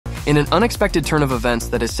In an unexpected turn of events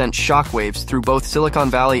that has sent shockwaves through both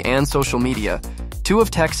Silicon Valley and social media, two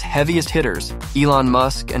of tech's heaviest hitters, Elon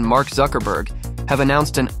Musk and Mark Zuckerberg, have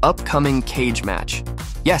announced an upcoming cage match.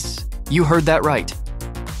 Yes, you heard that right.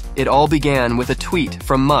 It all began with a tweet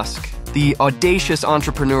from Musk, the audacious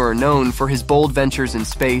entrepreneur known for his bold ventures in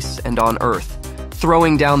space and on Earth,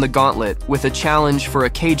 throwing down the gauntlet with a challenge for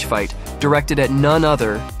a cage fight directed at none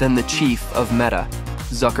other than the chief of Meta,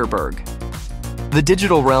 Zuckerberg. The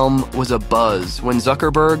digital realm was abuzz when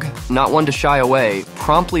Zuckerberg, not one to shy away,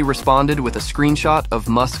 promptly responded with a screenshot of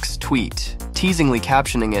Musk's tweet, teasingly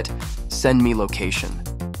captioning it, "Send me location."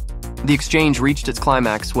 The exchange reached its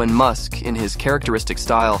climax when Musk, in his characteristic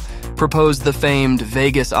style, proposed the famed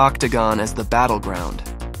Vegas Octagon as the battleground.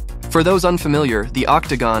 For those unfamiliar, the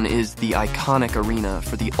Octagon is the iconic arena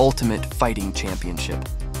for the Ultimate Fighting Championship,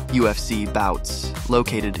 UFC bouts,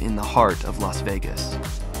 located in the heart of Las Vegas.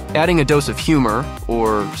 Adding a dose of humor,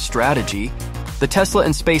 or strategy, the Tesla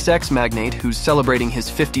and SpaceX magnate, who's celebrating his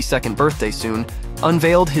 52nd birthday soon,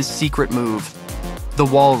 unveiled his secret move, the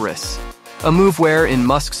Walrus. A move where, in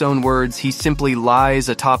Musk's own words, he simply lies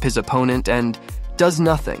atop his opponent and does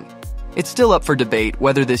nothing. It's still up for debate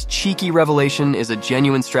whether this cheeky revelation is a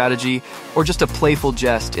genuine strategy or just a playful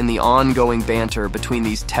jest in the ongoing banter between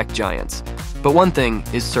these tech giants. But one thing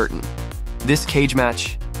is certain. This cage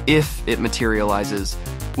match, if it materializes,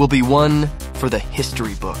 will be one for the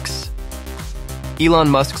history books. Elon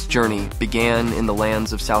Musk's journey began in the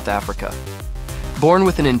lands of South Africa. Born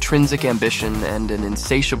with an intrinsic ambition and an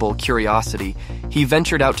insatiable curiosity, he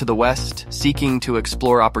ventured out to the West, seeking to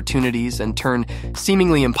explore opportunities and turn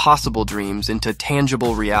seemingly impossible dreams into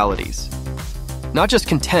tangible realities. Not just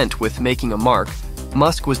content with making a mark,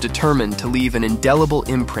 Musk was determined to leave an indelible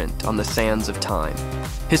imprint on the sands of time.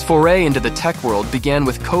 His foray into the tech world began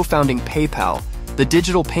with co-founding PayPal, the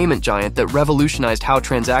digital payment giant that revolutionized how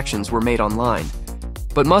transactions were made online.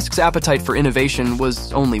 But Musk's appetite for innovation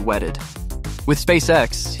was only whetted. With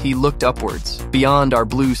SpaceX, he looked upwards, beyond our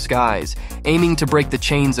blue skies, aiming to break the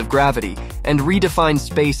chains of gravity and redefine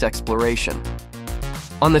space exploration.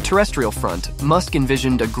 On the terrestrial front, Musk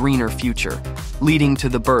envisioned a greener future, leading to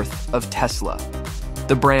the birth of Tesla,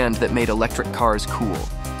 the brand that made electric cars cool.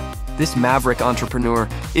 This maverick entrepreneur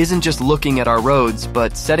isn't just looking at our roads,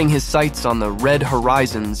 but setting his sights on the red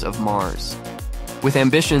horizons of Mars. With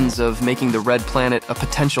ambitions of making the red planet a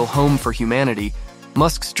potential home for humanity,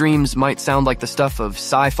 Musk's dreams might sound like the stuff of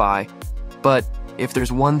sci-fi, but if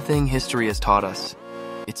there's one thing history has taught us,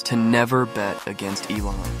 it's to never bet against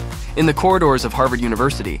Elon. In the corridors of Harvard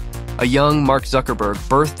University, a young Mark Zuckerberg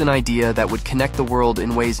birthed an idea that would connect the world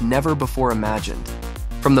in ways never before imagined.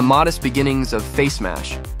 From the modest beginnings of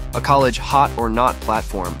FaceMash, a college hot or not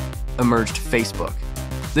platform, emerged Facebook.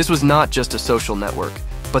 This was not just a social network,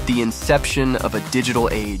 but the inception of a digital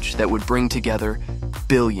age that would bring together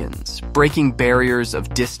billions, breaking barriers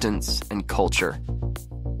of distance and culture.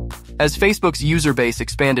 As Facebook's user base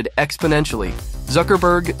expanded exponentially,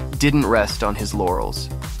 Zuckerberg didn't rest on his laurels.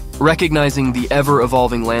 Recognizing the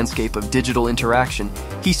ever-evolving landscape of digital interaction,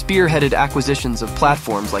 he spearheaded acquisitions of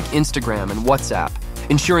platforms like Instagram and WhatsApp,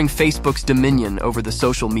 ensuring Facebook's dominion over the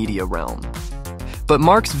social media realm. But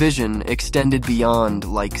Mark's vision extended beyond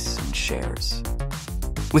likes and shares.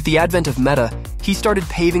 With the advent of Meta, he started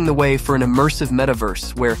paving the way for an immersive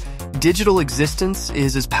metaverse where digital existence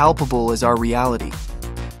is as palpable as our reality.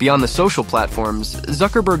 Beyond the social platforms,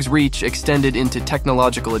 Zuckerberg's reach extended into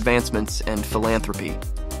technological advancements and philanthropy.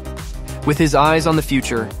 With his eyes on the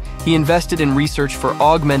future, he invested in research for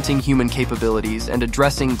augmenting human capabilities and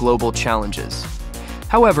addressing global challenges.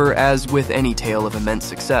 However, as with any tale of immense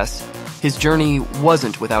success, his journey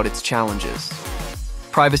wasn't without its challenges.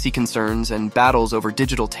 Privacy concerns and battles over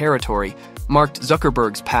digital territory marked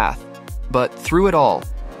Zuckerberg's path, but through it all,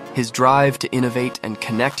 his drive to innovate and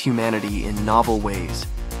connect humanity in novel ways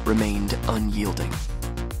remained unyielding.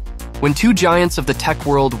 When two giants of the tech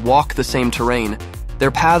world walk the same terrain,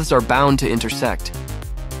 their paths are bound to intersect.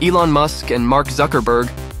 Elon Musk and Mark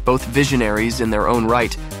Zuckerberg, both visionaries in their own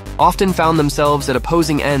right, often found themselves at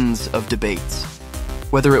opposing ends of debates.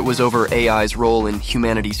 Whether it was over AI's role in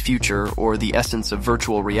humanity's future or the essence of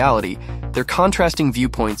virtual reality, their contrasting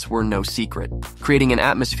viewpoints were no secret, creating an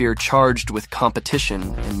atmosphere charged with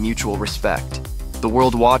competition and mutual respect. The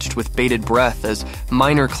world watched with bated breath as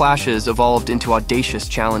minor clashes evolved into audacious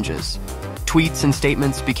challenges. Tweets and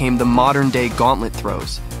statements became the modern-day gauntlet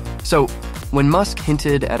throws. So, when Musk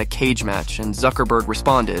hinted at a cage match and Zuckerberg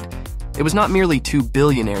responded, it was not merely two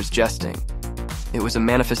billionaires jesting. It was a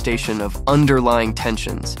manifestation of underlying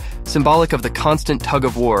tensions, symbolic of the constant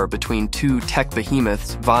tug-of-war between two tech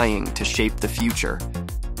behemoths vying to shape the future.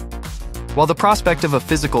 While the prospect of a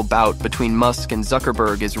physical bout between Musk and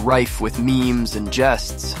Zuckerberg is rife with memes and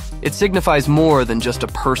jests, it signifies more than just a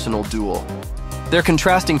personal duel. Their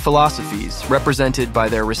contrasting philosophies, represented by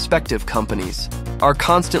their respective companies, are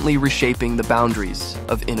constantly reshaping the boundaries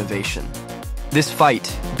of innovation. This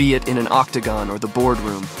fight, be it in an octagon or the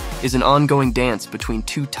boardroom, is an ongoing dance between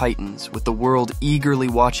two titans, with the world eagerly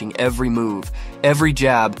watching every move, every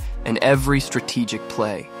jab, and every strategic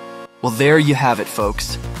play. Well, there you have it,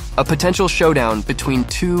 folks. A potential showdown between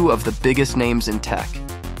two of the biggest names in tech.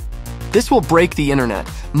 This will break the internet.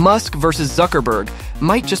 Musk versus Zuckerberg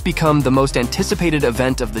might just become the most anticipated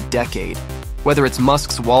event of the decade. Whether it's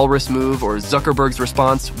Musk's walrus move or Zuckerberg's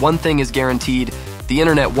response, one thing is guaranteed: the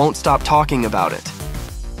internet won't stop talking about it.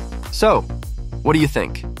 So, what do you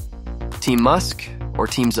think? Team Musk or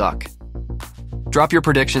Team Zuck? Drop your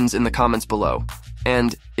predictions in the comments below.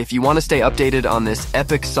 And if you want to stay updated on this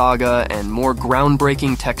epic saga and more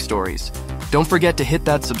groundbreaking tech stories, don't forget to hit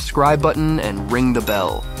that subscribe button and ring the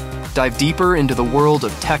bell. Dive deeper into the world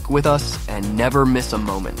of tech with us and never miss a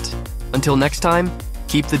moment. Until next time,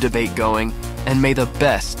 keep the debate going, and may the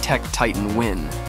best tech titan win.